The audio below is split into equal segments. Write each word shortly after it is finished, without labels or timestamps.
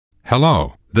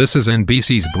Hello, this is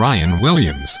NBC's Brian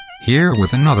Williams, here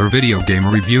with another video game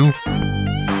review.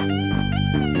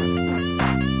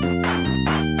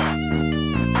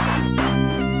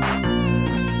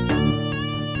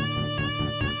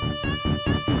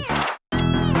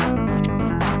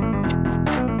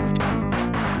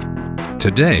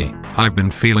 Today, I've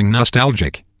been feeling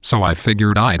nostalgic, so I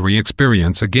figured I'd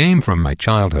re-experience a game from my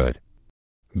childhood.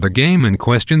 The game in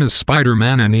question is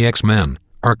Spider-Man and the X-Men,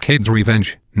 Arcade's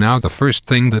Revenge. Now the first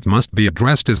thing that must be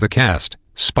addressed is the cast.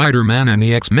 Spider-Man and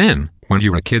the X-Men. When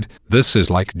you're a kid, this is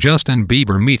like Justin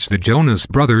Bieber meets the Jonas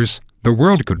Brothers. The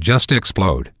world could just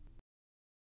explode.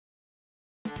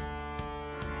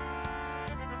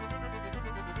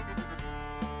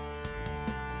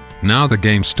 Now the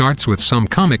game starts with some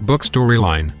comic book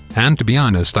storyline, and to be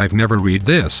honest, I've never read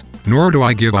this, nor do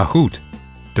I give a hoot.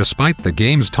 Despite the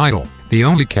game's title, the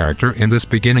only character in this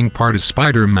beginning part is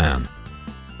Spider-Man.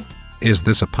 Is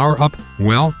this a power-up?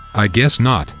 Well, I guess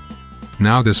not.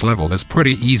 Now this level is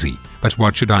pretty easy, but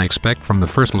what should I expect from the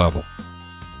first level?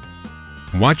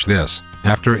 Watch this.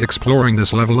 After exploring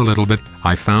this level a little bit,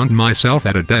 I found myself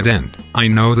at a dead end. I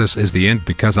know this is the end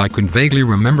because I can vaguely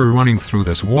remember running through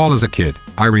this wall as a kid.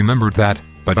 I remembered that,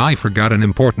 but I forgot an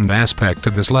important aspect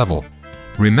of this level.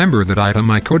 Remember that item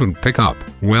I couldn't pick up?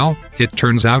 Well, it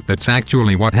turns out that's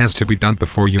actually what has to be done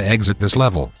before you exit this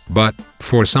level. But,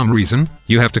 for some reason,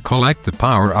 you have to collect the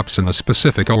power-ups in a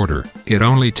specific order. It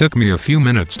only took me a few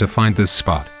minutes to find this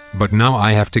spot, but now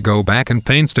I have to go back and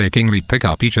painstakingly pick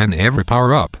up each and every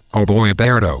power-up. Oh boy,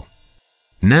 Berto.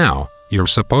 Now, you're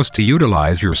supposed to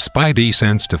utilize your spidey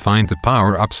sense to find the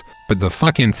power-ups, but the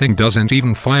fucking thing doesn't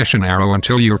even flash an arrow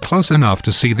until you're close enough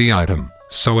to see the item,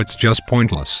 so it's just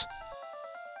pointless.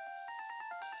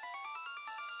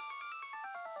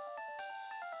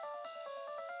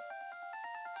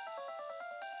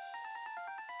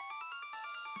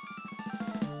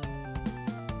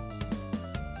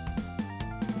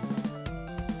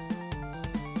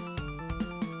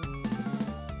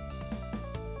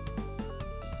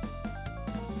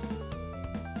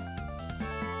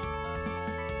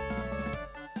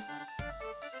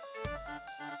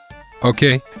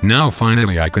 Okay, now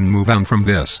finally I can move on from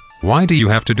this. Why do you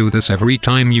have to do this every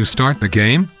time you start the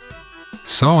game?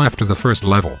 So after the first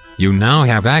level, you now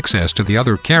have access to the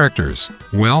other characters.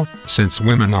 Well, since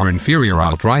women are inferior,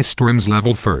 I'll try Storm's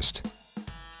level first.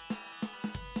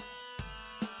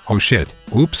 Oh shit,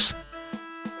 oops.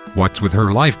 What's with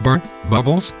her life burn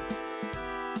bubbles?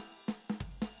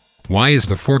 Why is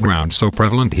the foreground so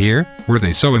prevalent here? Were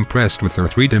they so impressed with their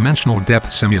three-dimensional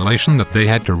depth simulation that they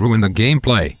had to ruin the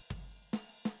gameplay?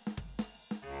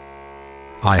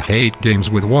 I hate games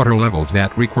with water levels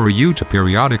that require you to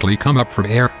periodically come up for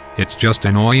air. It's just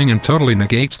annoying and totally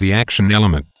negates the action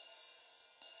element.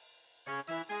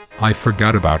 I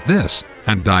forgot about this,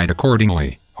 and died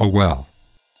accordingly. Oh well.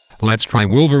 Let's try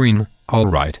Wolverine.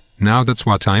 Alright, now that's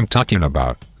what I'm talking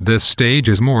about. This stage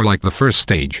is more like the first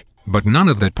stage, but none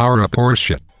of that power-up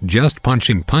horseshit. Just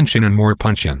punching and more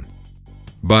punching.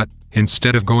 But,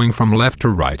 instead of going from left to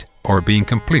right, or being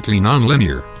completely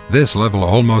non-linear, this level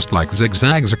almost like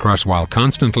zigzags across while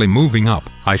constantly moving up.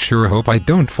 I sure hope I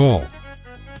don't fall.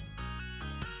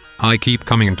 I keep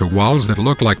coming into walls that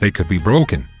look like they could be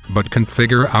broken, but can't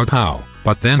figure out how.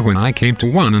 But then when I came to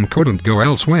one and couldn't go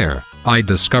elsewhere, I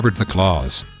discovered the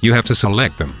claws. You have to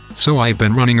select them. So I've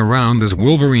been running around as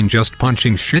Wolverine just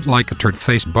punching shit like a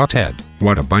turd-faced butthead.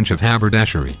 What a bunch of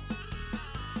haberdashery.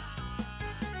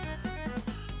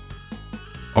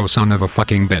 Oh son of a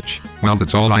fucking bitch. Well,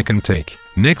 that's all I can take.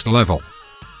 Next level.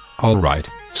 Alright,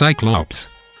 Cyclops.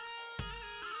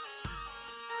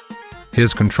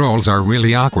 His controls are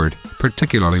really awkward,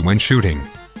 particularly when shooting.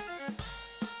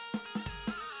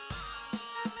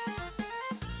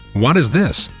 What is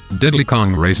this? Diddly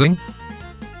Kong Racing?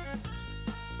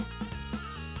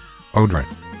 Odrin.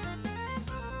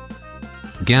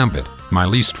 Gambit, my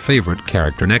least favorite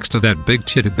character next to that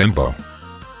big-titted bimbo.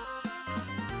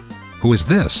 Who is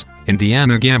this?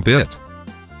 Indiana Gambit.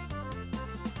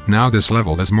 Now this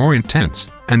level is more intense,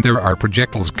 and there are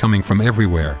projectiles coming from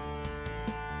everywhere.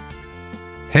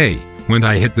 Hey, when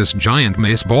I hit this giant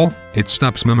mace ball, it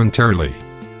stops momentarily.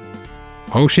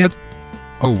 Oh shit?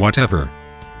 Oh whatever.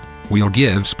 We'll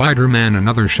give Spider-Man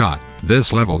another shot.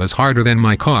 This level is harder than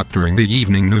my cock during the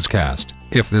evening newscast.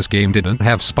 If this game didn't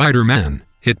have Spider-Man,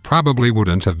 it probably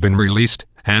wouldn't have been released,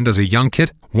 and as a young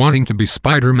kid, wanting to be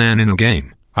Spider-Man in a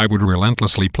game, I would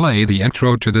relentlessly play the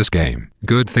intro to this game.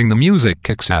 Good thing the music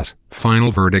kicks ass.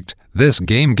 Final verdict, this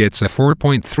game gets a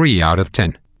 4.3 out of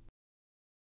 10.